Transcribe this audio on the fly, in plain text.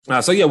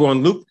So yeah, we're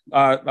on Luke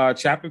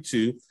chapter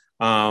 2.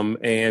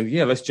 And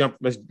yeah, let's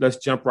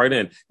jump right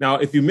in. Now,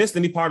 if you missed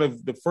any part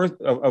of the first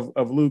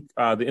of Luke,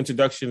 the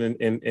introduction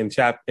in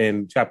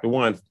chapter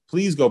 1,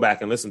 please go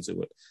back and listen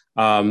to it.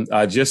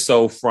 Just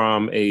so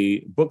from a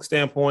book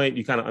standpoint,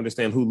 you kind of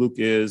understand who Luke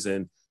is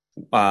and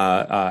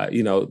how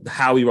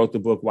he wrote the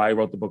book, why he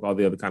wrote the book, all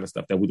the other kind of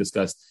stuff that we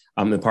discussed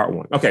in part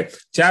 1. Okay,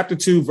 chapter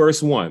 2,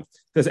 verse 1.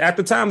 Because at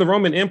the time, the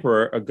Roman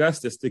Emperor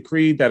Augustus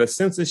decreed that a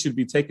census should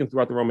be taken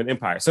throughout the Roman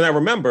Empire. So now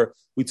remember,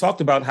 we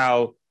talked about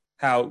how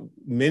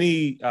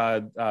many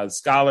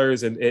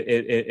scholars and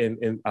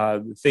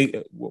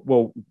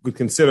would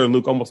consider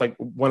Luke almost like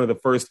one of the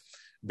first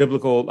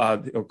biblical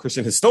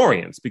Christian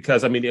historians,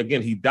 because, I mean,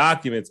 again, he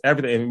documents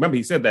everything. And remember,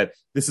 he said that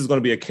this is going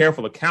to be a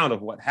careful account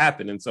of what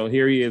happened. And so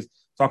here he is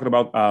talking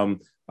about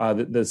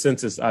the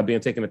census being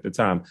taken at the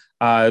time.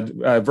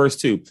 Verse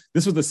 2,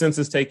 this was the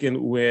census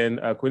taken when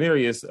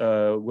Quirinius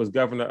was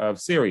governor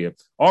of Syria.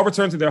 All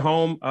returned to their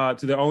home,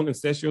 to their own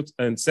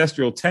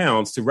ancestral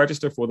towns to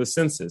register for the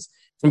census.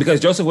 And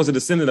because Joseph was a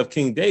descendant of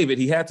King David,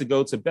 he had to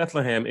go to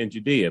Bethlehem in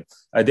Judea,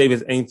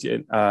 David's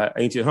ancient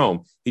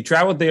home. He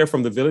traveled there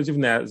from the village of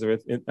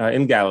Nazareth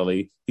in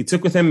Galilee. He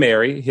took with him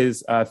Mary,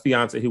 his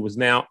fiancée, who was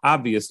now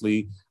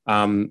obviously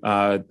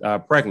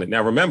pregnant.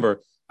 Now,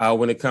 remember,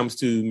 when it comes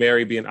to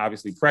Mary being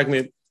obviously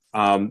pregnant,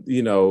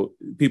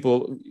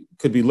 people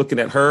could be looking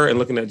at her and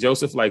looking at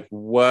Joseph like,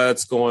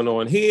 what's going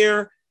on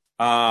here?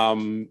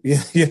 What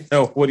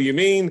do you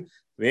mean?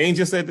 The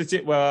angel said that,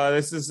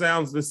 this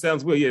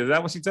sounds weird. Yeah, is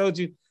that what she told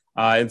you?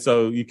 And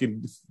so you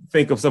can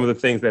think of some of the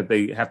things that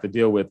they have to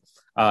deal with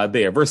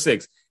there. Verse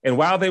 6, and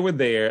while they were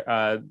there,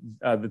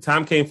 the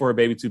time came for her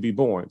baby to be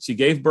born. She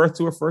gave birth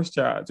to her first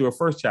child,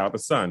 a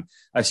son.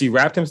 She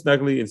wrapped him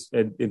snugly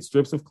in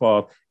strips of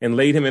cloth and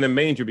laid him in a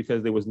manger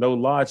because there was no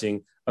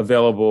lodging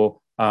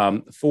available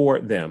for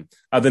them.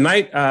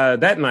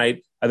 That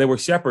night, there were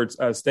shepherds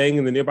staying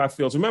in the nearby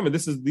fields. Remember,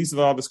 these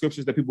are all the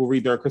scriptures that people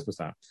read during Christmas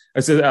time.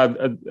 It says,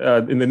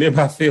 in the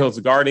nearby fields,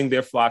 guarding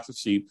their flocks of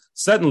sheep.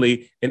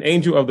 Suddenly, an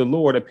angel of the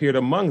Lord appeared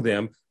among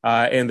them,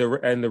 and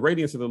the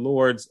radiance of the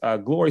Lord's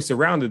glory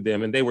surrounded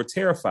them, and they were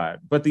terrified.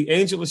 But the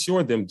angel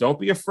assured them, "Don't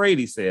be afraid,"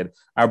 he said.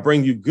 "I'll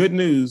bring you good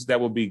news that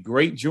will be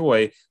great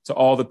joy to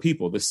all the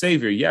people. The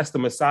Savior, yes, the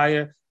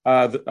Messiah,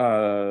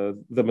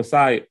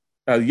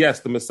 yes,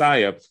 the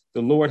Messiah,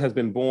 the Lord has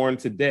been born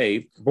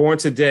today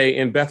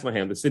in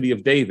Bethlehem, the city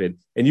of David,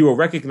 and you will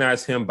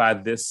recognize him by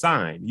this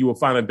sign. You will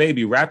find a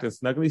baby wrapped in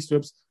snugly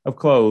strips of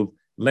clothes,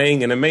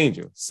 laying in a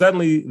manger."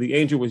 Suddenly, the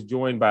angel was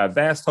joined by a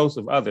vast host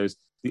of others,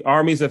 the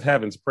armies of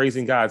heavens,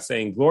 praising God,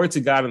 saying, "Glory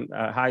to God in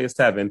highest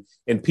heaven,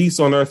 and peace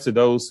on earth to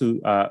those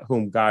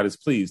whom God is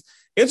pleased."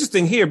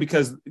 Interesting here,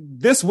 because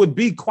this would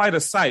be quite a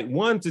sight.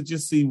 One, to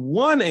just see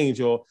one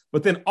angel,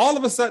 but then all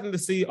of a sudden to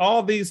see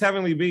all these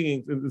heavenly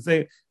beings, and to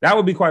say that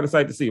would be quite a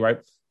sight to see, right?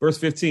 Verse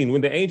 15,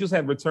 when the angels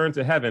had returned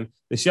to heaven,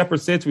 the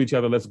shepherds said to each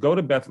other, "Let's go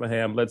to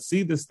Bethlehem. Let's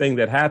see this thing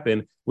that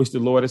happened, which the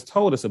Lord has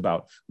told us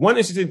about." One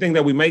interesting thing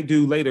that we might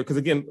do later, because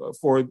again,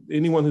 for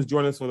anyone who's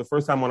joining us for the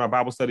first time on our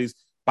Bible study,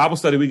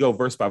 we go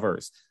verse by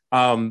verse.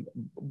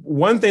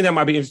 One thing that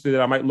might be interesting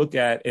that I might look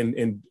at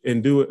and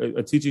do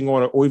a teaching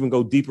on, or even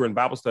go deeper in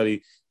Bible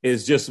study,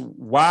 is just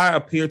why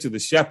appear to the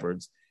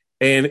shepherds.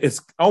 And it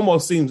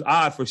almost seems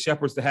odd for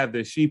shepherds to have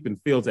their sheep in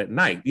fields at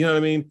night. You know what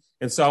I mean?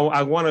 And so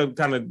I want to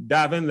kind of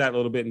dive into that a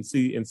little bit and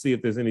see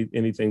if there's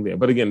anything there.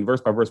 But again, verse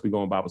by verse, we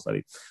go in Bible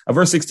study.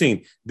 Verse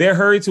 16, they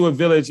heard to a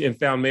village and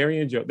found Mary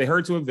and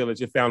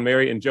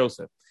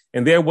Joseph.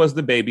 And there was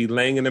the baby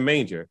laying in a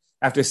manger.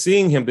 After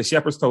seeing him, the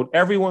shepherds told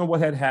everyone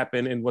what had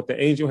happened and what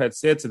the angel had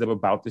said to them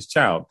about this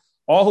child.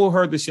 All who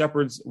heard the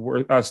shepherds'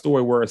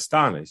 story were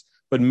astonished.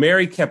 But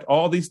Mary kept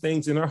all these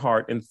things in her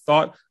heart and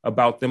thought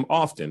about them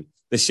often.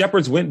 The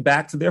shepherds went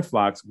back to their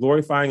flocks,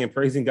 glorifying and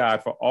praising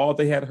God for all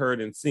they had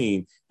heard and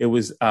seen. It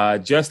was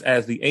just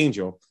as the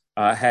angel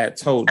had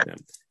told them.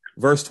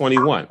 Verse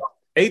 21.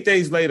 8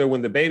 days later,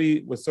 when the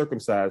baby was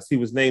circumcised, he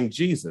was named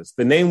Jesus,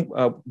 the name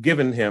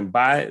given him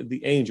by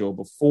the angel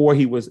before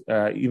he was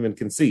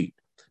conceived.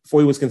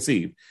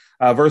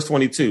 Verse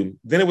 22.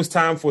 Then it was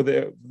time for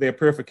their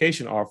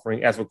purification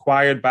offering as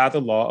required by the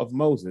law of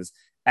Moses,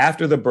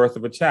 after the birth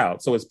of a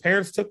child. So his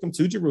parents took him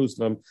to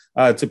Jerusalem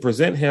to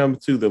present him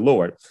to the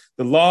Lord.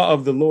 The law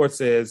of the Lord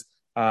says,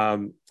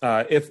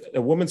 if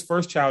a woman's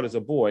first child is a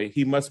boy,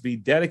 he must be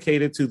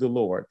dedicated to the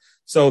Lord.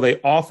 So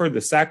they offered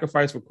the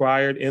sacrifice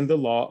required in the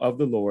law of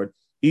the Lord,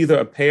 either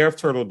a pair of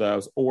turtle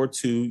doves or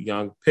 2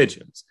 young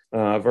pigeons.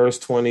 Verse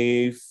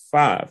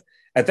 25.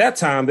 At that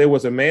time, there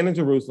was a man in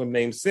Jerusalem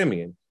named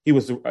Simeon. He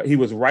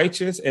was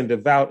righteous and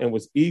devout and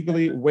was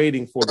eagerly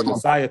waiting for the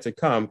Messiah to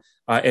come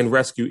and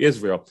rescue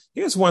Israel.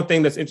 Here's one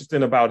thing that's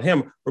interesting about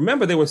him.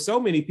 Remember, there were so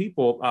many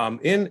people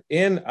in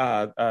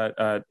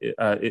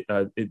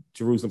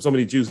Jerusalem, so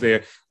many Jews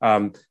there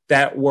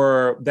that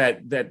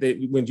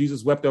when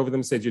Jesus wept over them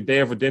and said, "Your day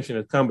of redemption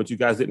has come," but you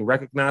guys didn't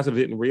recognize it,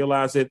 didn't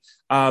realize it.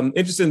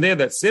 Interesting there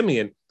that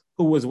Simeon,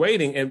 who was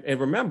waiting, and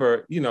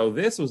remember,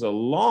 this was a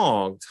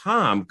long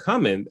time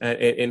coming,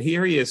 and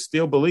here he is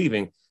still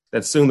believing.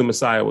 that soon the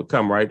Messiah would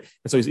come, right?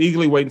 And so he's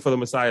eagerly waiting for the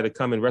Messiah to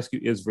come and rescue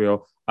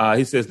Israel.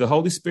 He says the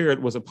Holy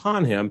Spirit was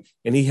upon him,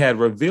 and he had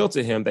revealed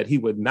to him that he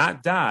would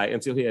not die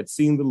until he had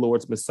seen the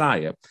Lord's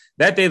Messiah.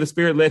 That day, the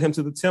Spirit led him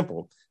to the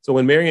temple. So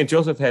when Mary and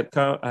Joseph had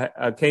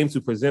came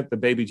to present the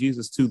baby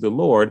Jesus to the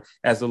Lord,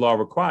 as the law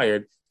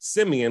required,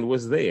 Simeon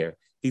was there.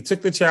 He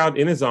took the child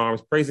in his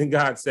arms, praising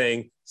God,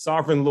 saying,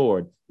 "Sovereign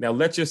Lord, now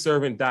let your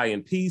servant die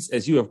in peace,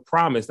 as you have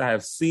promised. I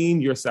have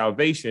seen your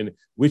salvation,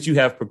 which you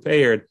have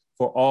prepared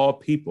for all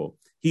people.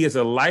 He is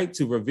a light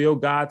to reveal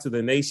God to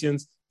the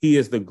nations. He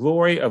is the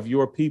glory of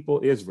your people,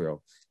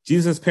 Israel."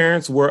 Jesus'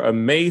 parents were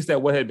amazed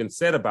at what had been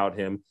said about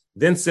him.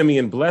 Then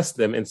Simeon blessed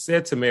them and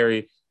said to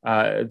Mary,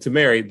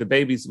 the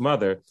baby's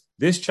mother,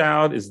 "This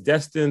child is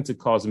destined to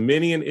cause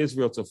many in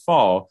Israel to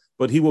fall,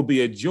 but he will be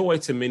a joy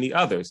to many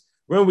others."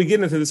 Remember, we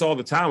get into this all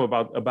the time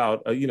about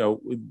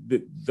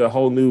the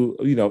whole new,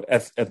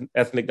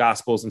 ethnic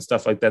gospels and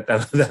stuff like that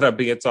are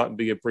being taught and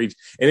being preached.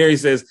 And here he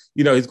says,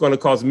 he's going to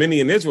cause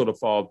many in Israel to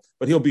fall,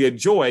 but he'll be a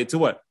joy to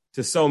what?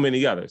 To so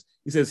many others.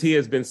 He says he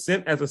has been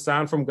sent as a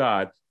sign from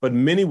God, but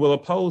many will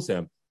oppose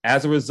him.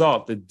 As a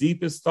result, the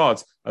deepest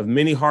thoughts of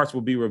many hearts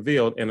will be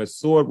revealed, and a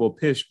sword will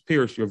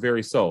pierce your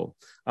very soul.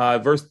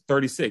 Verse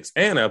 36,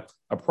 Anna,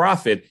 a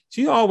prophet,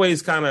 she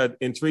always kind of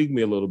intrigued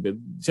me a little bit.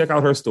 Check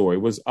out her story,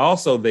 was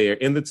also there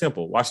in the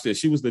temple. Watch this.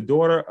 She was the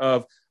daughter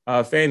of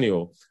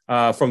Phanuel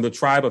from the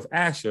tribe of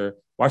Asher.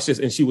 Watch this.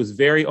 And she was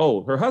very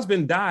old. Her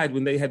husband died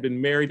when they had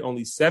been married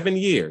only 7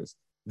 years.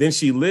 Then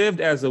she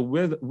lived as a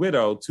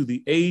widow to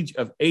the age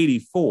of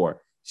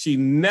 84. She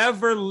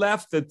never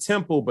left the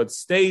temple, but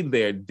stayed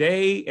there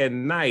day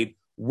and night,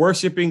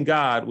 worshiping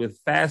God with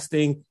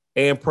fasting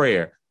and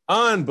prayer.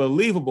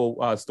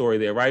 Unbelievable story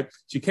there, right?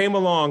 She came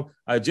along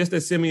just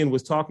as Simeon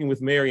was talking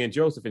with Mary and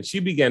Joseph, and she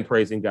began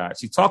praising God.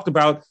 She talked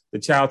about the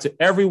child to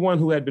everyone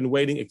who had been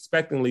waiting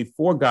expectantly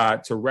for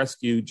God to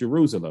rescue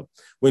Jerusalem.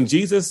 When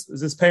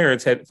Jesus'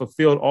 parents had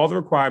fulfilled all the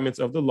requirements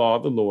of the law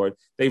of the Lord,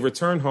 they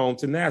returned home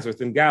to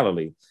Nazareth in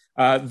Galilee.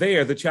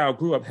 There, the child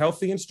grew up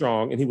healthy and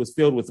strong, and he was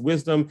filled with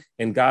wisdom,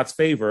 and God's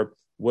favor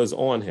was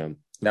on him.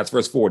 That's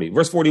verse 40.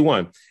 Verse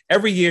 41.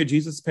 Every year,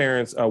 Jesus'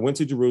 parents went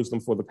to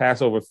Jerusalem for the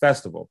Passover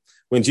festival.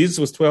 When Jesus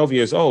was 12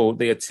 years old,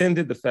 they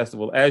attended the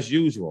festival as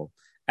usual.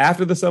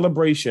 After the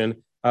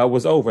celebration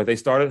was over, they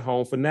started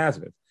home for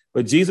Nazareth.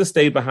 But Jesus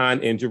stayed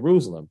behind in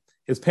Jerusalem.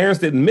 His parents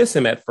didn't miss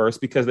him at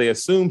first because they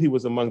assumed he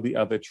was among the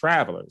other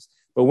travelers.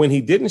 But when he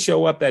didn't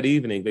show up that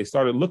evening, they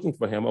started looking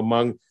for him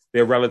among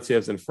their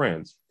relatives and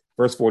friends.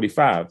 Verse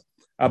 45.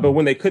 But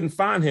when they couldn't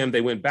find him,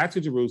 they went back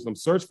to Jerusalem,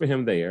 searched for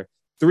him there.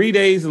 3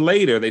 days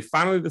later, they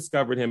finally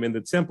discovered him in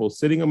the temple,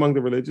 sitting among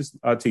the religious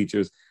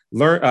teachers,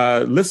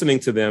 listening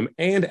to them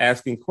and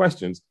asking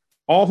questions.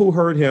 All who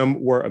heard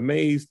him were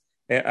amazed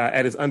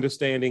at his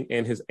understanding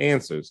and his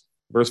answers.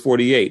 Verse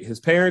 48, his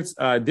parents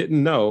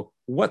didn't know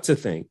what to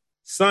think.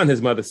 "Son,"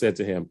 his mother said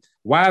to him,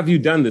 "why have you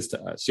done this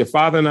to us? Your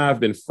father and I have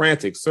been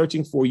frantic,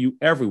 searching for you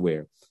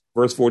everywhere."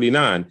 Verse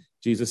 49,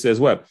 Jesus says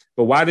what?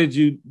 "But why did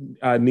you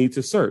need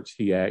to search?"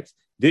 he asked.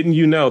 "Didn't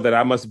you know that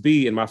I must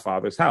be in my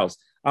father's house?"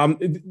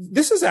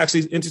 This is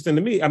actually interesting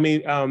to me. I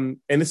mean, and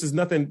this is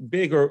nothing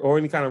big or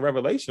any kind of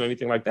revelation or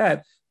anything like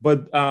that.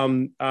 But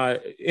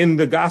in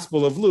the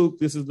Gospel of Luke,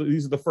 these are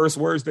the first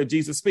words that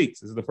Jesus speaks.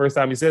 This is the first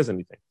time he says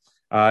anything.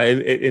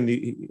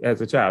 As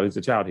a child, he's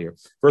a child here.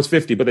 Verse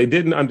 50. But they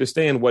didn't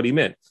understand what he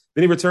meant.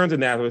 Then he returned to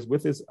Nazareth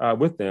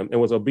with them and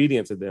was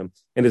obedient to them.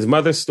 And his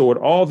mother stored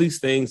all these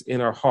things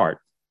in her heart.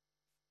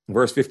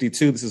 Verse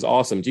 52, this is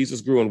awesome.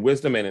 Jesus grew in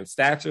wisdom and in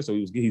stature. So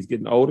he's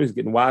getting older, he's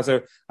getting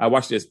wiser.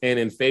 Watch this. And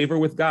in favor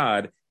with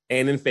God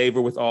and in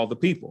favor with all the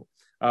people.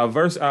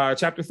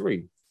 Chapter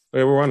 3.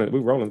 We're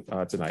rolling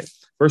tonight.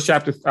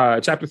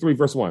 Chapter 3,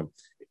 verse 1.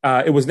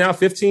 It was now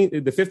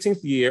the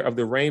 15th year of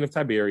the reign of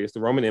Tiberius, the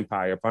Roman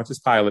Empire. Pontius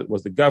Pilate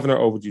was the governor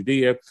over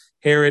Judea.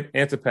 Herod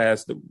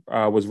Antipas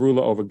was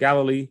ruler over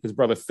Galilee. His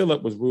brother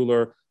Philip was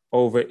ruler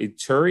over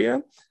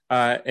Iturea.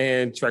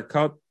 And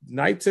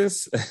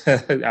Trachonitis,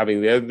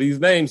 these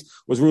names,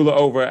 was ruler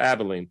over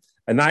Abilene.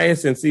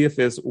 Ananias and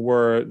Caiaphas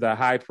were the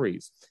high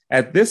priests.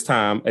 At this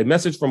time, a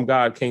message from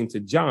God came to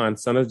John,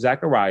 son of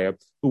Zechariah,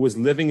 who was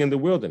living in the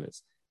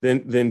wilderness.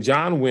 Then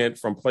John went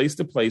from place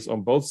to place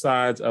on both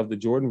sides of the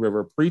Jordan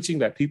River, preaching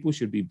that people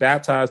should be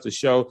baptized to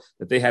show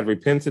that they had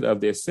repented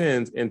of their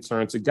sins and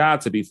turned to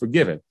God to be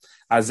forgiven.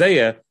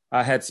 Isaiah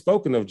had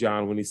spoken of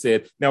John when he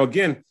said, now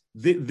again,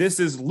 this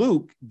is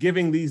Luke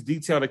giving these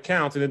detailed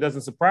accounts, and it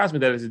doesn't surprise me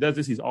that as he does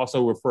this, he's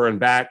also referring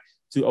back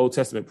to Old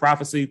Testament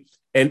prophecy,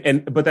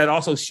 but that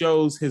also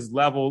shows his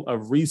level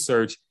of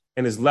research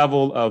and his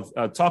level of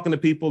talking to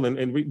people,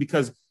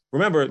 because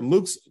remember,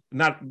 Luke's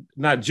not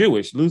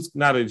Jewish, Luke's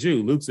not a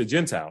Jew, Luke's a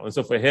Gentile, and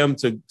so for him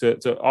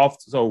to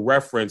also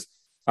reference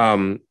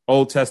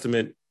Old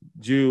Testament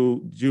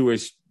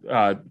Jewish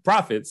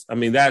prophets, I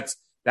mean that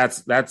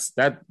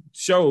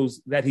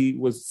shows that he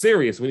was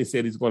serious when he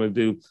said he's going to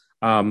do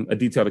a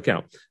detailed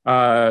account.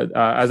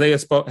 Isaiah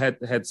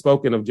had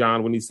spoken of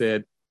John when he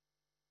said,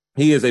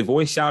 "He is a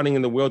voice shouting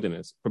in the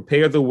wilderness,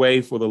 prepare the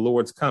way for the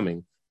Lord's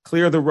coming,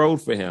 clear the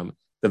road for him,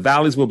 The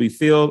valleys will be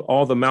filled,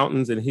 all the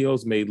mountains and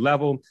hills made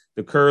level.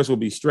 The curves will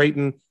be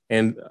straightened,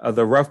 and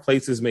the rough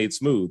places made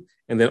smooth.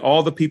 And then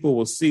all the people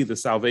will see the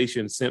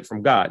salvation sent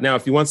from God. Now,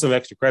 if you want some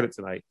extra credit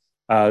tonight,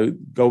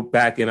 go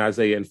back in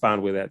Isaiah and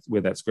find where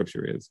that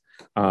scripture is.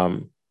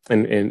 And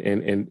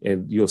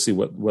you'll see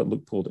what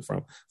Luke pulled it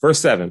from. Verse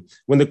 7,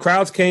 when the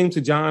crowds came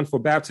to John for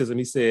baptism,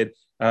 he said,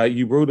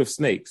 you brood of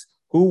snakes,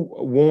 who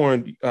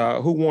warned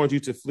you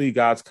to flee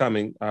God's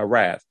coming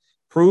wrath?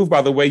 Prove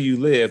by the way you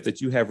live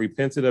that you have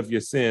repented of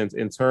your sins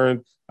and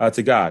turned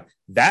to God.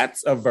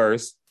 That's a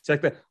verse.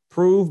 Check that.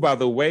 Prove by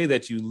the way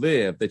that you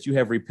live that you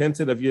have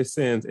repented of your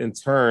sins and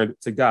turned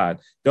to God.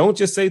 Don't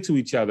just say to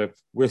each other,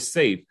 we're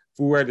safe,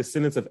 for we're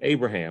descendants of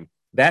Abraham.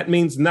 That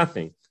means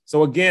nothing.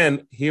 So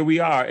again, here we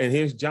are, and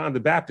here's John the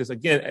Baptist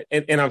again.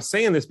 And I'm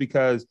saying this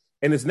because,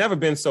 and it's never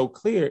been so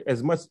clear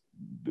as much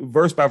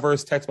verse by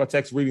verse, text by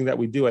text reading that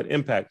we do at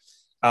Impact,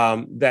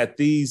 that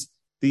these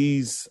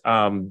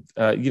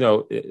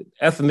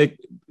ethnic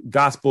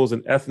gospels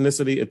and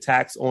ethnicity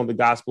attacks on the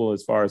gospel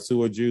as far as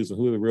who are Jews and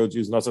who are the real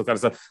Jews and all sorts of kind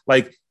of stuff.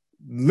 Like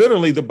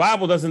literally the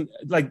Bible doesn't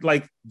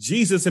like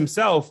Jesus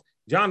himself,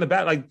 John the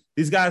Baptist, like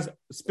these guys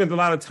spent a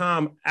lot of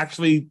time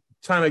actually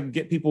trying to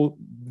get people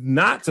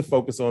not to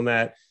focus on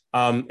that.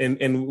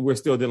 And we're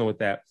still dealing with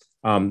that,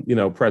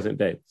 present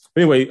day.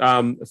 But anyway,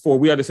 for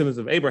we are descendants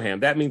of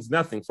Abraham, that means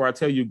nothing. For I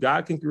tell you,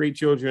 God can create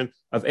children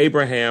of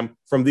Abraham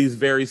from these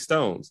very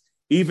stones.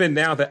 Even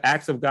now, the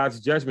axe of God's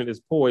judgment is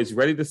poised,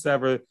 ready to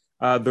sever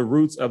the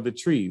roots of the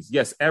trees.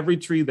 Yes, every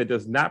tree that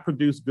does not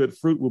produce good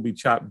fruit will be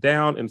chopped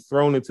down and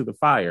thrown into the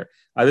fire.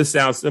 This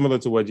sounds similar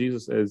to what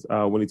Jesus says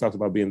when he talks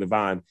about being the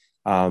vine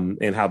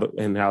and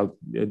how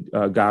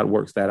God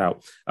works that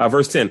out.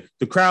 Verse 10,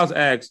 the crowds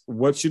asked,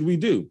 what should we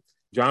do?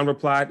 John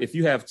replied, if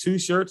you have 2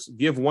 shirts,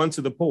 give one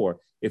to the poor.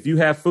 If you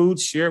have food,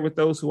 share it with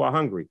those who are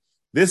hungry.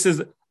 This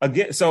is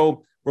again.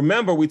 So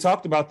remember, we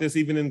talked about this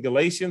even in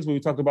Galatians when we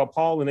talked about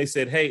Paul, and they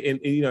said, hey,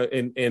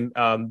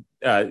 the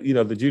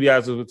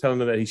Judaizers were telling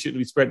them that he shouldn't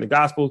be spreading the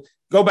gospel.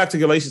 Go back to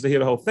Galatians to hear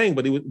the whole thing.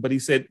 But he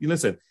said,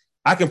 listen,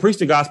 I can preach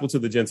the gospel to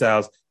the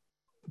Gentiles.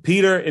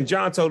 Peter and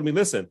John told me,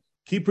 listen,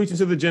 keep preaching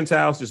to the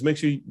Gentiles. Just make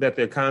sure that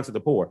they're kind to the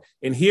poor.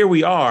 And here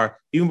we are,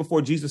 even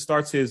before Jesus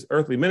starts his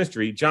earthly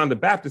ministry, John the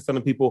Baptist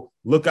telling people,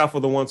 look out for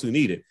the ones who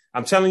need it.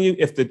 I'm telling you,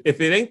 if it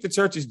ain't the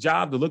church's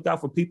job to look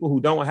out for people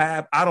who don't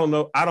have, I don't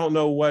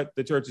know what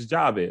the church's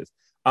job is.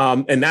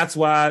 And that's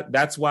why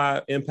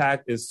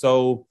Impact is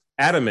so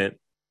adamant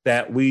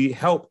that we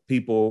help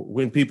people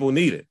when people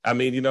need it. I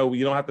mean, you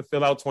don't have to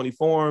fill out 20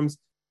 forms.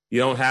 You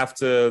don't have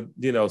to,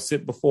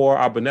 sit before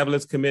our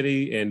benevolence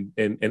committee and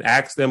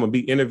ask them or be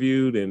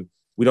interviewed. And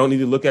we don't need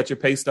to look at your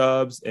pay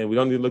stubs, and we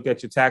don't need to look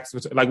at your tax.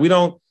 Like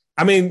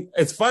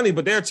it's funny,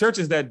 but there are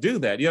churches that do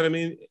that. You know what I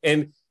mean?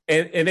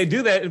 And they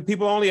do that, and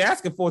people are only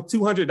asking for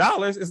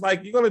 $200. It's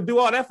like, you're going to do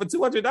all that for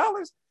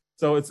 $200.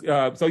 So it's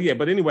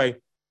but anyway,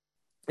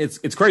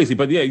 it's crazy.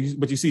 But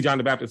you see John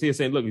the Baptist here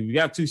saying, look, if you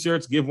have 2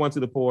 shirts, give one to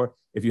the poor.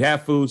 If you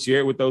have food, share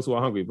it with those who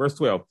are hungry. Verse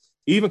 12.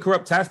 Even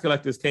corrupt tax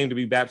collectors came to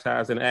be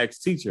baptized and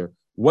asked, teacher,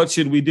 what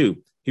should we do?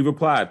 He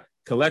replied,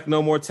 collect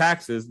no more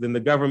taxes than the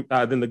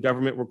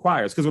government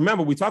requires. Because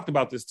remember, we talked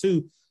about this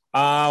too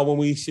when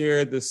we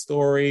shared the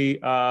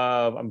story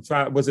of,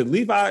 was it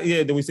Levi?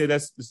 Yeah, then we shared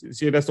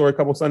that story a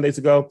couple of Sundays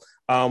ago,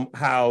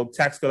 how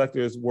tax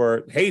collectors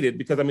were hated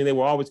because, they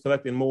were always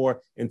collecting more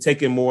and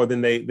taking more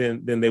than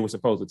they were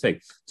supposed to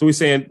take. So he's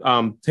saying,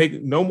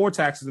 take no more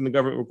taxes than the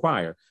government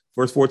require.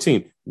 Verse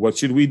 14, what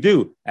should we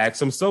do? Ask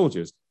some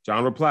soldiers.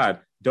 John replied,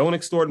 don't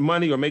extort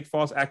money or make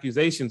false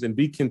accusations, and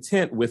be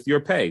content with your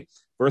pay.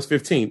 Verse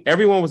 15,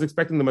 everyone was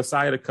expecting the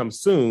Messiah to come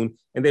soon,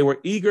 and they were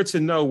eager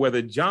to know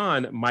whether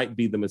John might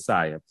be the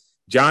Messiah.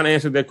 John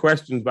answered their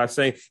questions by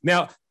saying,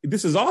 now,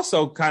 this is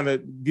also kind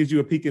of gives you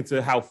a peek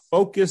into how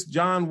focused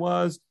John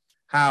was,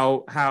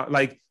 how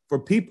like for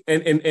people,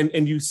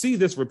 and you see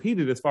this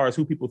repeated as far as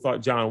who people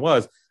thought John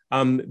was,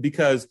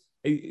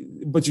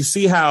 but you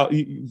see how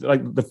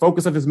like the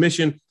focus of his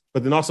mission,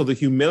 but then also the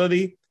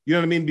humility. You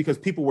know what I mean? Because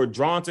people were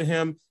drawn to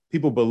him.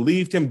 People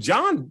believed him.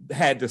 John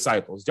had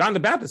disciples. John the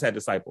Baptist had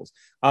disciples.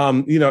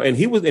 And when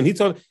he went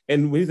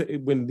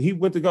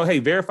to go, hey,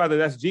 verify that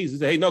that's Jesus. He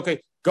said, hey, no,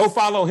 okay, go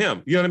follow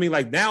him. You know what I mean?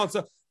 Like now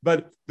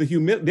but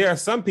there are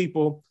some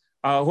people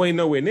who ain't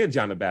nowhere near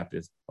John the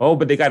Baptist. Oh,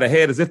 but they got a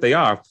head as if they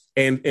are.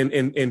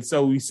 And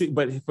so we see,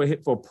 but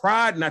for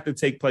pride not to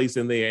take place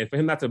in there, and for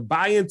him not to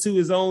buy into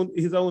his own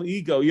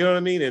ego, you know what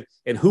I mean?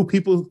 And who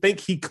people think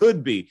he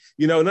could be,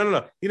 no.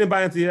 He didn't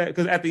buy into that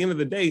because at the end of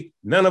the day,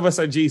 none of us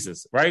are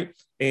Jesus, right?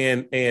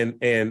 And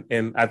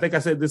I think I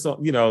said this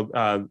on,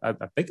 I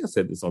think I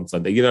said this on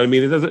Sunday, you know what I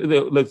mean?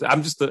 Look,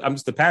 I'm just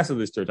the pastor of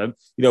this church.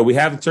 We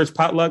have the church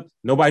potluck.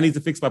 Nobody needs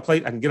to fix my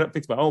plate. I can get up,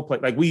 fix my own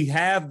plate. Like we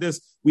have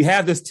this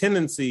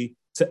tendency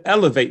to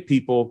elevate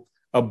people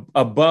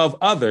above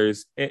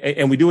others,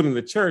 and we do it in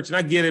the church. And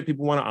I get it;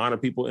 people want to honor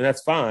people, and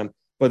that's fine.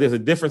 But there's a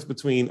difference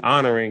between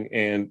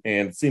honoring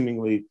and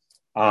seemingly,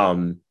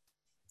 idolizing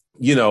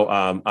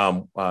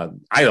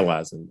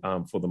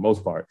for the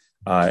most part.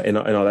 and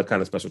all that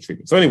kind of special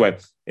treatment. So anyway,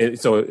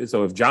 so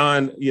if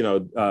John,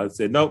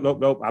 said,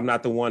 nope, I'm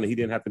not the one, and he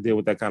didn't have to deal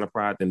with that kind of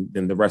pride,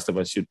 then the rest of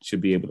us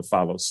should be able to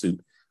follow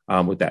suit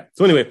with that.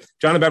 So anyway,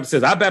 John the Baptist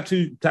says, I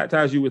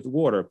baptize you with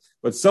water,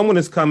 but someone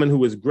is coming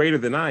who is greater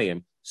than I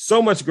am.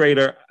 So much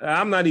greater,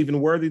 I'm not even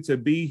worthy to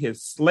be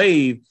his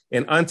slave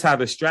and untie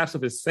the straps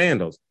of his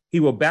sandals. He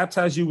will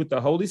baptize you with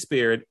the Holy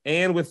Spirit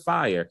and with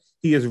fire.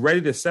 He is ready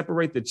to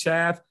separate the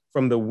chaff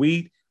from the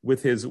wheat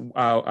with his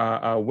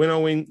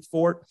winnowing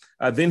fork.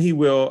 Then he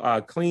will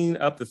clean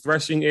up the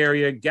threshing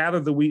area, gather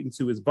the wheat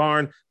into his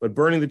barn, but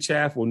burning the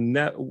chaff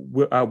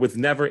with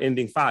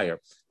never-ending fire.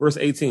 Verse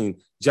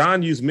 18,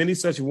 John used many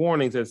such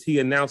warnings as he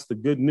announced the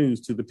good news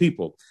to the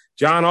people.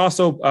 John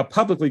also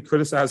publicly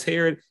criticized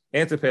Herod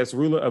Antipas,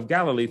 ruler of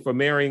Galilee, for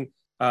marrying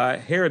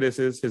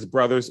Herodias, his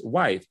brother's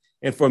wife,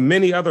 and for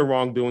many other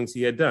wrongdoings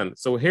he had done.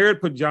 So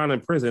Herod put John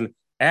in prison,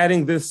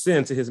 adding this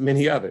sin to his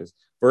many others.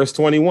 Verse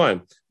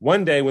 21,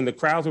 one day when the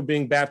crowds were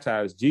being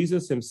baptized,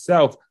 Jesus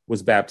himself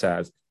was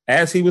baptized.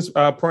 As he was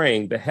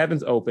praying, the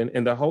heavens opened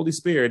and the Holy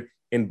Spirit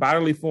in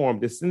bodily form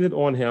descended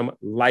on him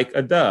like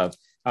a dove.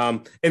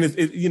 And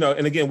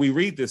again, we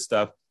read this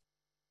stuff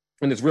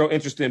and it's real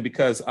interesting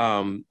because,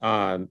 a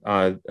lot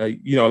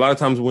of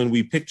times when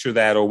we picture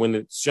that or when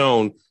it's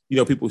shown,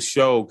 people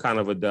show kind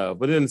of a dove,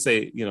 but it didn't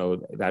say,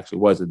 it actually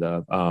was a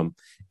dove.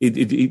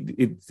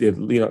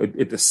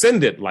 It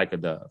descended like a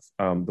dove,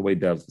 the way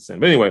doves descend.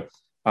 But anyway,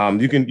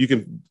 you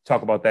can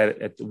talk about that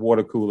at the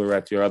water cooler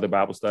at your other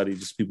Bible study.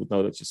 Just people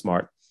know that you're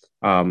smart.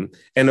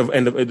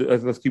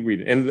 Let's keep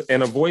reading.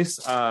 And a voice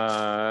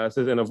says,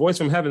 and a voice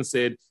from heaven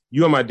said,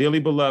 "You are my dearly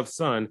beloved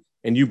son,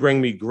 and you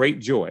bring me great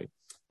joy."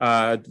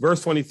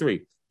 Verse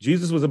 23.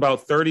 Jesus was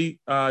about 30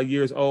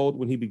 years old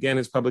when he began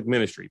his public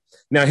ministry.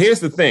 Now,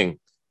 here's the thing.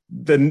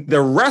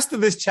 The rest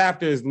of this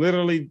chapter is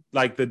literally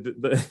like the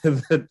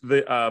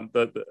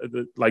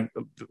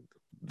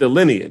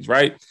lineage,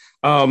 right?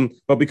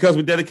 But because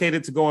we're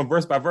dedicated to going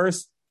verse by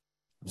verse,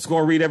 I'm just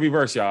going to read every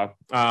verse, y'all.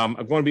 I'm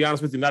going to be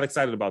honest with you, not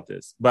excited about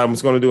this, but I'm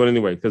just going to do it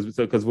anyway.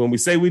 Because when we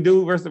say we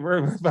do verse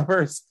by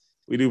verse,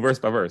 we do verse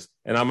by verse.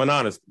 And I'm an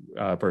honest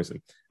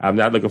person. I'm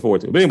not looking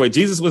forward to it. But anyway,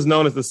 Jesus was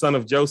known as the son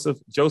of Joseph.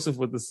 Joseph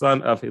was the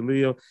son of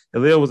Hillel.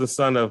 Hillel was the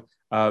son of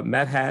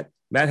Matthat.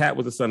 Matthat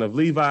was the son of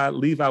Levi.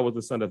 Levi was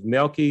the son of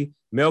Melchi.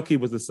 Melchi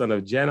was the son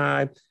of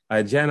Jani.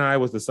 Jani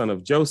was the son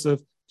of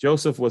Joseph.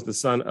 Joseph was the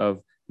son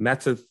of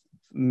Mattathias.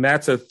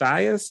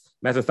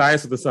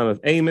 Mattathias was the son of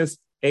Amos.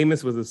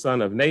 Amos was the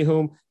son of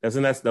Nahum.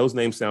 Those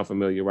names sound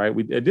familiar, right?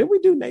 Did we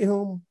do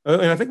Nahum?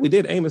 And I think we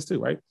did Amos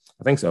too, right?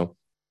 I think so.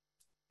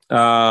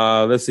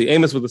 Let's see.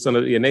 Amos was the son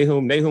of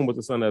Nahum. Nahum was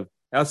the son of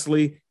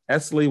Esli.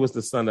 Esli was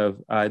the son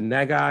of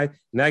Nagai.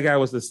 Nagai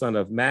was the son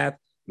of Math.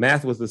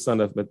 Math was the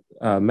son of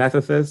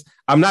Mattathias.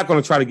 I'm not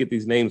going to try to get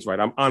these names right.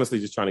 I'm honestly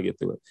just trying to get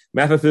through it.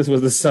 Mattathias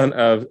was the son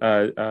of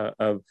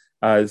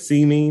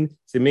Semin.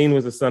 Semin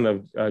was the son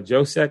of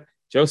Josek.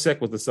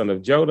 Josek was the son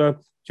of Joda.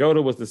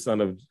 Joda was the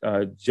son of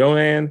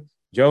Joanne.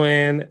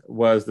 Joanne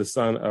was the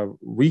son of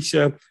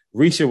Risha.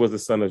 Risha was the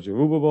son of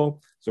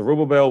Zerubbabel.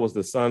 Zerubbabel was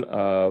the son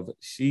of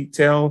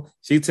Shealtiel.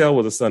 Shealtiel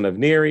was the son of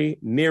Neri.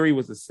 Neri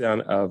was the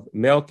son of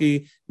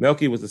Melchi.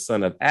 Melchi was the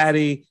son of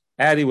Addi.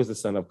 Addi was the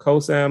son of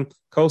Kosam.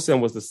 Kosam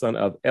was the son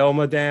of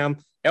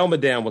Elmadam.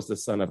 Elmadam was the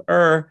son of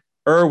Ur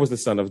was the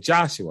son of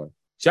Joshua.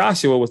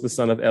 Joshua was the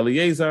son of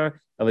Eleazar.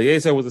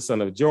 Eleazar was the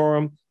son of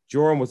Joram.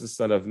 Joram was the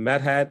son of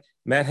Matthat.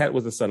 Matthat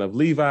was the son of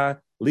Levi.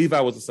 Levi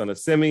was the son of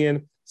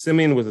Simeon.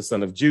 Simeon was the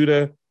son of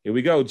Judah. Here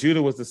we go.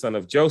 Judah was the son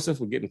of Joseph.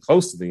 We're getting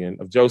close to the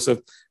end of Joseph.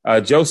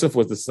 Joseph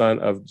was the son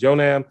of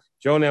Jonam.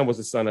 Jonam was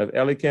the son of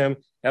Elikim.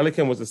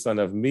 Elikim was the son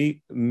of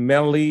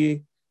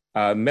Meli.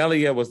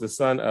 Meliah was the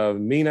son of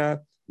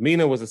Mina.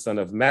 Mina was the son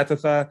of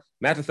Mattatha.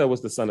 Mattatha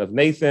was the son of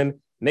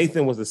Nathan.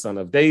 Nathan was the son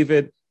of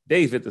David.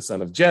 David, the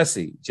son of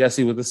Jesse.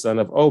 Jesse was the son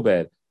of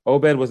Obed.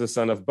 Obed was the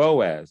son of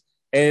Boaz.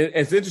 And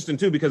it's interesting,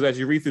 too, because as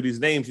you read through these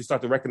names, you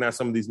start to recognize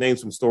some of these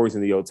names from stories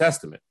in the Old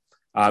Testament.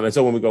 And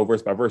so when we go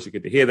verse by verse, you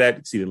get to hear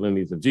that, see the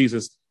lineage of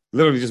Jesus,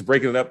 literally just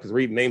breaking it up because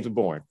reading names are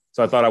boring.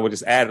 So I thought I would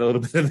just add a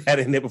little bit of that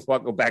in there before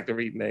I go back to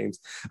reading names.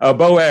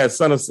 Boaz,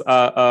 son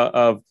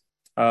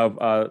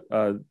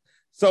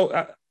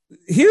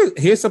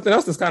here's something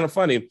else that's kind of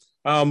funny.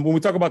 When we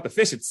talk about the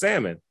fish, it's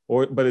salmon,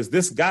 but is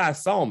this guy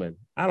Salmon?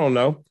 I don't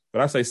know,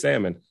 but I say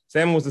salmon.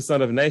 Salmon was the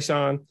son of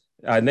Nashon.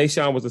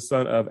 Nashon was the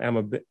son of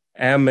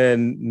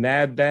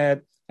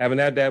Amminadab.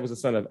 Amminadab was the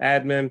son of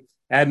Admin.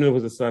 Admin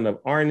was the son of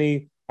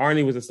Arni.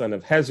 Arni was the son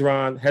of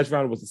Hezron.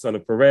 Hezron was the son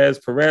of Perez.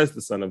 Perez,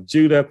 the son of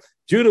Judah.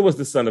 Judah was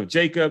the son of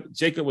Jacob.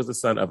 Jacob was the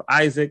son of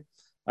Isaac.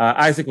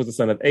 Isaac was the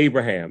son of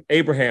Abraham.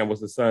 Abraham was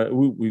the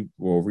son, we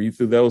will read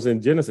through those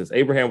in Genesis.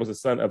 Abraham was the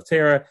son of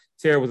Terah.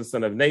 Terah was the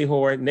son of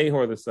Nahor.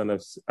 Nahor, the son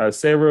of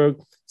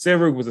Serug.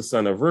 Serug was the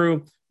son of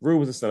Ru. Ru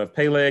was the son of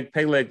Peleg.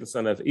 Peleg, the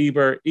son of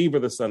Eber. Eber,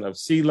 the son of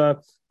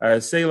Shelah.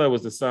 Shelah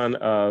was the son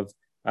of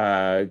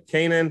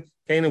Canaan.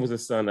 Canaan was the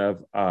son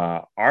of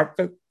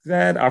Arphaxad.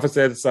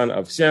 Arphaxad, the son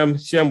of Shem.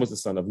 Shem was the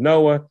son of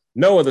Noah.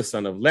 Noah, the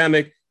son of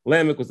Lamech.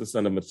 Lamech was the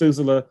son of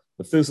Methuselah.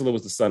 Methuselah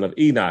was the son of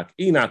Enoch.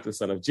 Enoch, the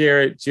son of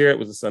Jared. Jared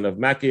was the son of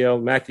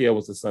Machiel. Machiel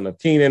was the son of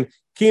Kenan.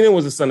 Kenan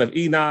was the son of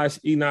Enosh.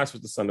 Enosh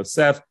was the son of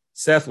Seth.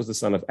 Seth was the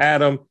son of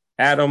Adam.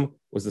 Adam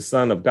was the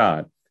son of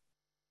God.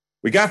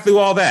 We got through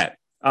all that.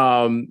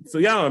 So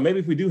yeah, maybe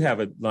if we do have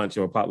a lunch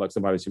or a potluck,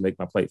 somebody should make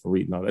my plate for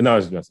reading all that. No,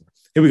 it's just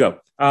here we go.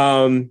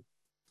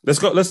 Let's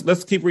go.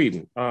 Let's keep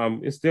reading.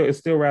 It's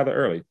still rather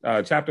early.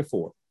 Chapter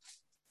 4.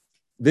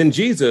 Then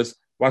Jesus,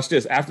 watch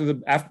this. After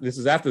this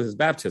is after his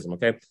baptism.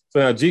 Okay, so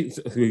now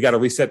we got to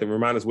reset to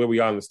remind us where we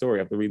are in the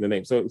story after reading the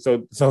name. So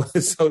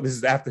this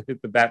is after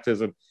the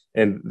baptism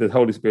and the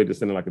Holy Spirit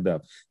descending like a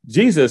dove.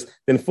 Jesus,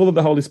 then full of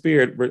the Holy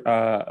Spirit,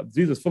 returned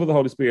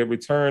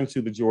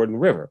to the Jordan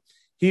River.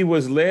 He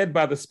was led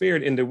by the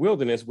Spirit in the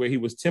wilderness, where he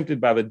was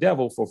tempted by the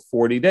devil for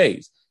 40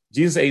 days.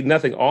 Jesus ate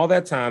nothing all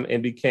that time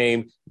and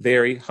became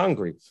very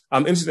hungry.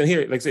 Interesting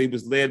here, like I say, he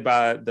was led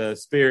by the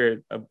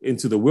Spirit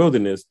into the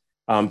wilderness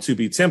to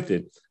be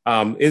tempted.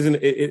 Isn't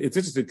it? It's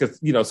interesting because,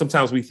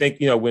 sometimes we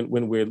think,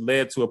 when we're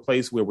led to a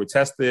place where we're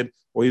tested,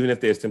 or even if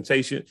there's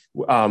temptation,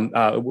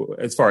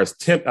 as far as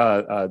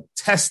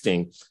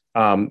testing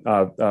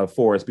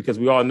for us, because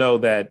we all know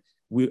that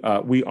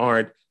we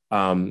aren't,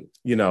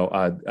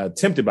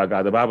 tempted by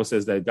God. The Bible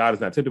says that God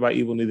is not tempted by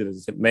evil, neither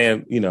is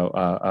man,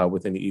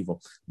 with any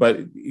evil.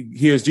 But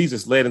here's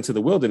Jesus led into the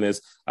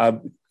wilderness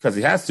because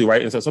he has to,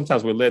 right? And so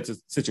sometimes we're led to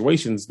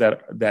situations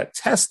that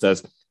test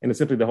us, and it's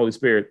simply the Holy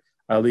Spirit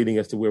leading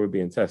us to where we're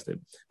being tested.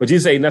 But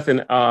Jesus ate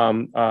nothing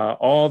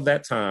all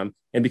that time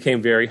and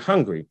became very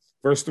hungry.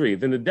 Verse 3,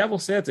 then the devil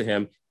said to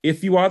him,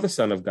 if you are the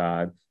Son of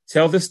God,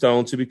 tell the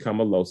stone to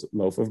become a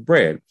loaf of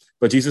bread.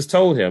 But Jesus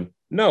told him,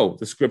 no,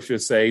 the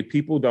scriptures say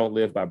people don't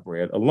live by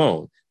bread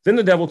alone. Then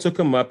the devil took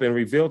him up and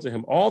revealed to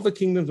him all the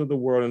kingdoms of the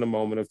world in a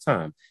moment of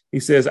time. He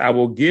says, I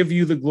will give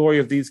you the glory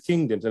of these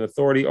kingdoms and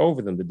authority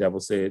over them, the devil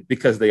said,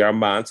 because they are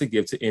mine to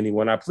give to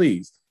anyone I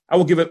please. I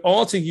will give it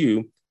all to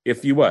you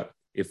if you what?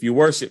 If you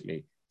worship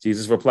me.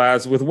 Jesus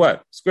replies with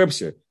what?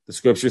 Scripture. The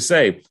scriptures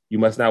say, you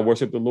must not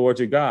worship the Lord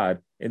your God,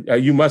 and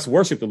you must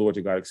worship the Lord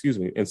your God,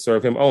 and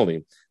serve him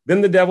only.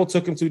 Then the devil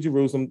took him to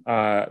Jerusalem,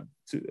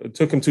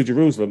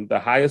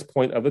 the highest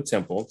point of the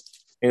temple,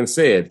 and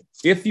said,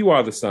 if you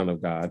are the Son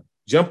of God,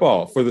 jump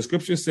off, for the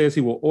scripture says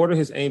he will order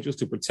his angels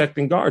to protect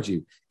and guard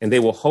you, and they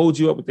will hold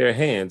you up with their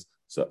hands,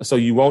 so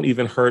you won't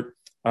even hurt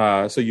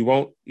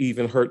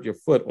your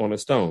foot on a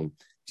stone.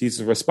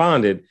 Jesus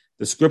responded,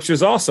 the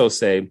scriptures also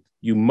say,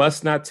 you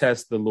must not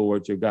test the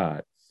Lord your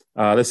God.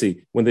 Let's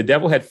see. When the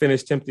devil had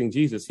finished tempting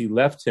Jesus, he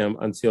left him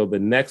until the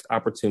next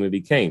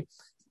opportunity came.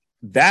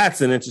 That's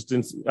an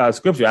interesting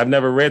scripture. I've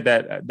never read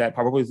that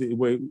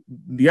probably.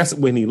 Yes,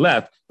 when he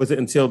left, was it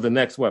until the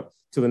next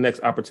till the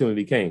next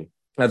opportunity came?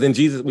 Then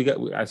Jesus,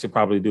 I should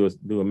probably do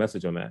a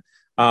message on that.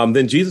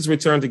 Then Jesus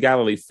returned to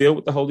Galilee, filled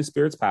with the Holy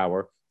Spirit's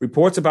power.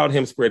 Reports about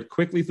him spread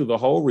quickly through the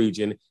whole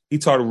region. He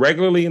taught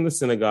regularly in the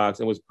synagogues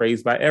and was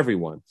praised by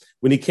everyone.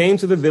 When he came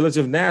to the village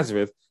of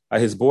Nazareth,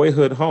 his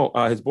boyhood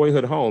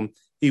home,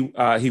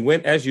 he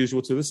went as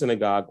usual to the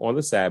synagogue on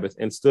the Sabbath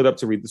and stood up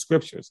to read the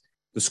scriptures.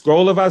 The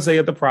scroll of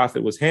Isaiah the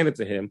prophet was handed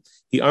to him.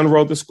 He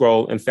unrolled the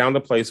scroll and found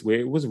a place where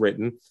it was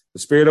written, the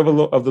Spirit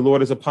of the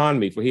Lord is upon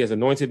me, for he has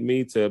anointed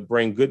me to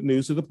bring good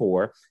news to the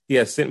poor. He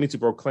has sent me to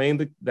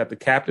proclaim that the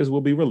captives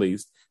will be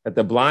released, that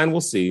the blind will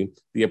see,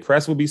 the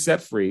oppressed will be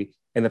set free,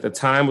 and that the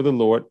time of the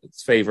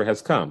Lord's favor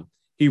has come.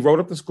 He wrote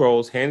up the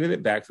scrolls, handed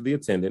it back to the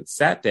attendant,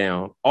 sat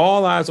down.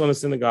 All eyes on the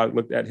synagogue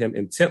looked at him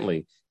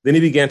intently. Then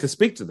he began to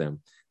speak to them.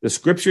 The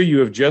scripture you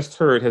have just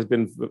heard has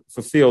been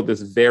fulfilled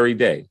this very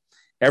day.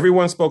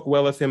 Everyone spoke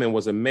well of him and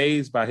was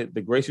amazed by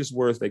the gracious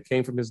words that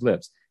came from his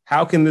lips.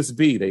 How can this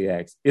be? They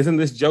asked. Isn't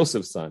this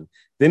Joseph's son?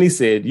 Then he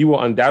said, you will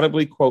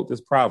undoubtedly quote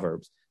this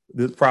proverb,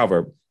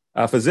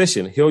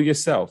 physician, heal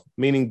yourself,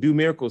 meaning do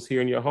miracles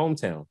here in your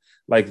hometown,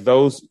 like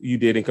those you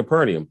did in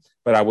Capernaum.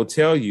 But I will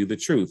tell you the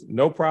truth.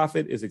 No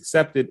prophet is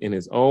accepted in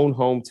his own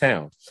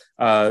hometown.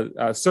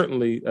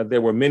 Certainly,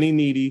 there were many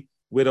needy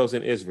widows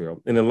in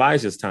Israel in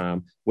Elijah's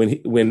time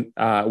when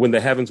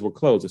the heavens were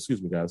closed.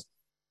 Excuse me, guys.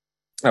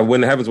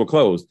 When the heavens were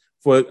closed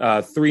for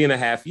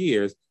 3.5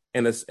 years,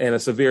 and a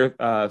severe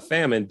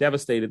famine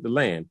devastated the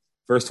land.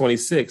 Verse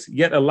 26,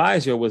 yet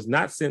Elijah was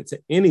not sent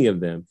to any of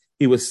them.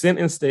 He was sent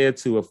instead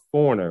to a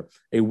foreigner,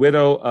 a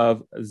widow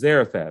of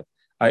Zarephath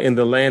in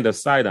the land of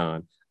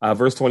Sidon.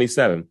 Verse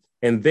 27,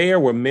 and there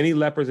were many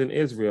lepers in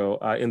Israel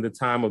in the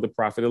time of the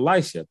prophet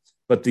Elisha,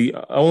 but the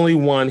only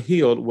one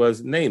healed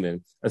was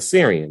Naaman, a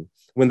Syrian.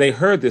 When they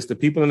heard this, the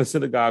people in the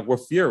synagogue were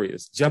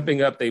furious.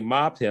 Jumping up, they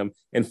mobbed him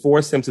and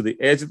forced him to the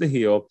edge of the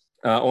hill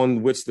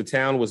on which the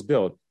town was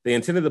built. They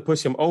intended to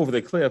push him over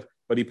the cliff,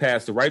 but he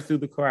passed right through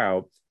the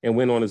crowd and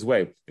went on his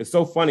way. It's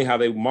so funny how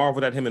they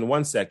marveled at him in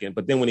 1 second,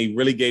 but then when he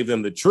really gave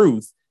them the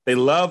truth, they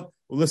loved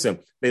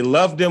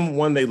him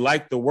when they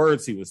liked the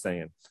words he was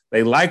saying.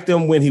 They liked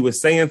him when he was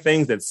saying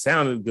things that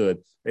sounded good.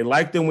 They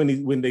liked him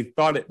when they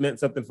thought it meant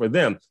something for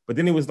them. But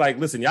then he was like,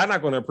 listen, y'all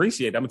not going to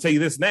appreciate it. I'm going to tell you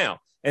this now.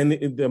 And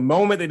the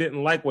moment they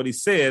didn't like what he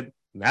said,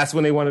 that's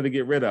when they wanted to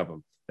get rid of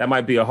him. That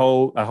might be a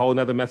whole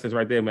nother message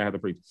right there. I may have to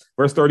preach.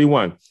 Verse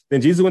 31. Then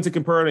Jesus went to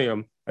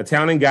Capernaum, a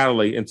town in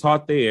Galilee, and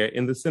taught there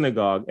in the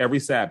synagogue every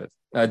Sabbath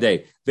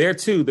day. There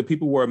too, the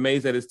people were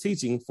amazed at his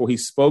teaching, for he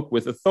spoke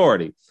with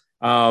authority.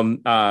 Maybe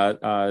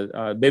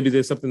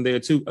there's something there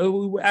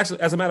too.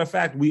 Actually, as a matter of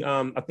fact,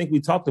 I think we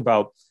talked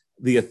about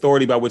the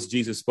authority by which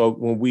Jesus spoke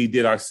when we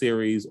did our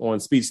series on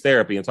speech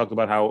therapy and talked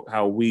about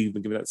how we've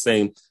been given that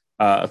same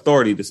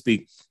authority to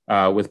speak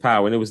with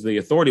power. And it was the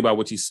authority by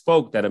which he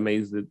spoke that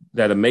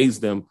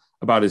amazed them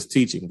about his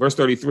teaching. Verse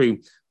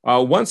 33,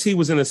 once he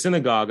was in a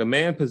synagogue, a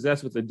man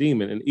possessed with a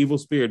demon, an evil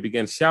spirit,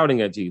 began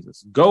shouting at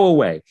Jesus, "Go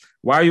away.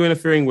 Why are you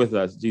interfering with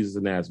us, Jesus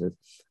of Nazareth?"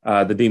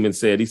 The demon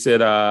said. He said,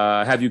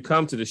 "Have you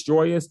come to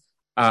destroy us?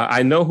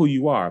 I know who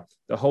you are,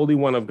 the Holy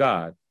One of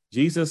God."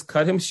 Jesus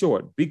cut him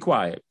short. "Be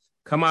quiet.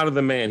 Come out of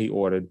the man," he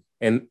ordered.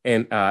 And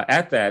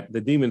at that, the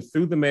demon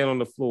threw the man on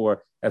the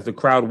floor as the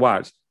crowd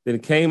watched, then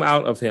came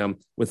out of him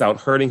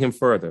without hurting him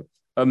further.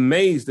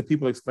 Amazed, the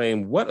people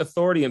exclaimed, "What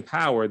authority and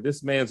power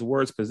this man's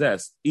words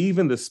possess.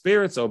 Even the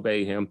spirits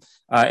obey him,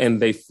 and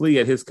they flee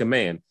at his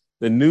command."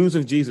 The news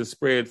of Jesus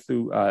spread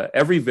through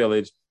every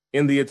village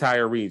in the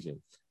entire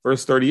region.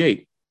 Verse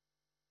 38.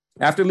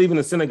 After leaving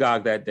the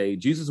synagogue that day,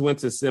 Jesus went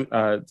to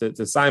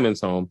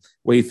Simon's home,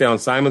 where he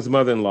found Simon's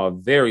mother-in-law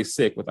very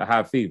sick with a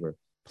high fever.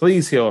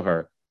 "Please heal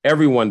her,"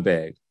 everyone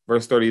begged.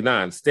 Verse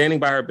 39, standing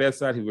by her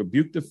bedside, he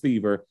rebuked the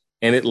fever,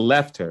 and it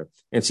left her.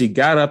 And she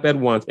got up at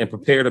once and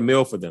prepared a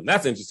meal for them.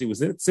 That's interesting. He was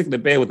sick in the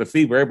bed with a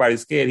fever.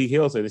 Everybody's scared. He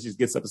heals her. And she just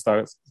gets up and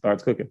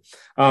starts cooking.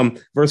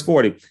 Verse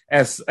 40,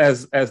 as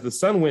the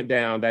sun went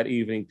down that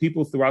evening,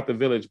 people throughout the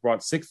village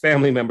brought sick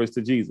family members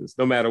to Jesus.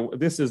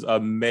 This is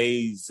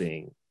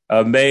amazing.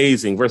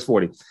 Amazing. Verse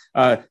 40.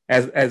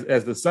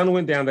 As the sun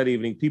went down that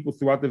evening, people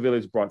throughout the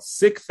village brought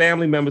sick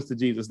family members to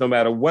Jesus, no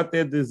matter what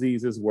their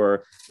diseases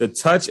were. The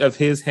touch of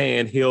his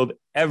hand healed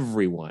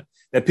everyone.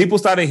 That people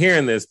started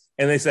hearing this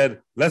and they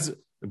said, "Let's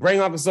bring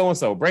Uncle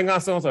so-and-so, bring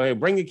Aunt so-and-so, hey,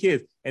 bring your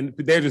kids." And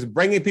they're just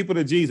bringing people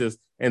to Jesus,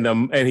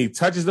 and he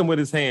touches them with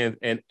his hand,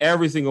 and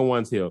every single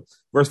one's healed.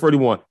 Verse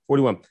 41.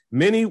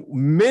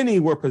 Many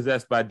were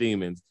possessed by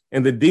demons,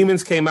 and the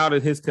demons came out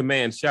at his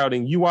command,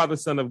 shouting, "You are the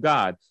Son of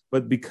God."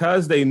 But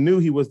because they knew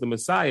he was the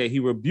Messiah, he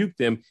rebuked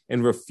them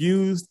and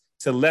refused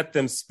to let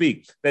them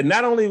speak. That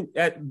not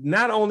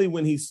only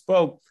when he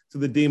spoke to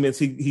the demons,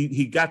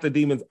 he got the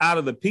demons out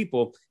of the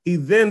people, he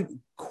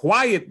then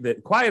quieted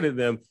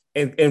them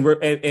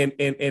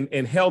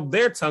and held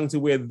their tongue to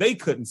where they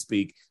couldn't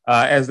speak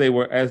as they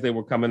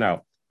were coming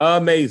out.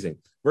 Amazing.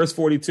 Verse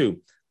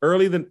 42.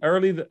 Early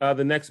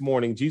the next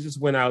morning, Jesus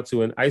went out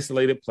to an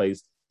isolated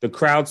place. The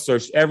crowd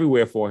searched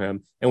everywhere for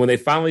him, and when they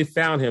finally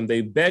found him,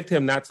 they begged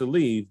him not to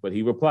leave, but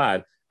he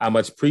replied, "I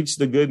must preach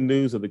the good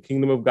news of the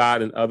kingdom of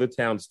God in other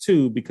towns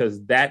too,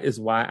 because that is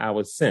why I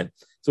was sent."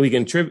 So he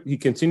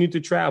continued to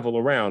travel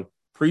around,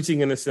 preaching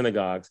in the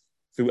synagogues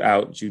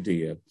throughout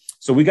Judea.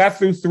 So we got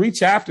through 3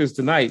 chapters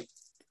tonight,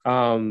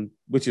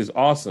 which is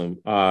awesome.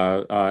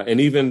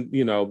 And even,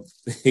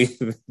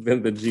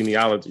 then the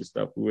genealogy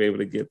stuff we were able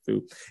to get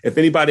through. If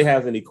anybody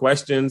has any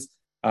questions,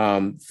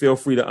 feel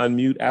free to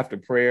unmute after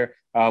prayer.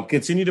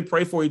 Continue to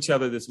pray for each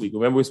other this week.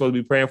 Remember, we're supposed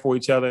to be praying for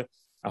each other.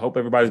 I hope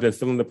everybody's been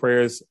feeling the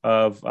prayers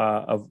of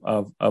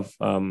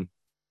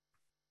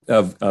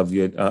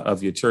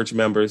your church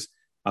members,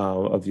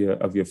 of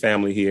your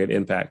family here at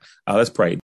Impact. Let's pray.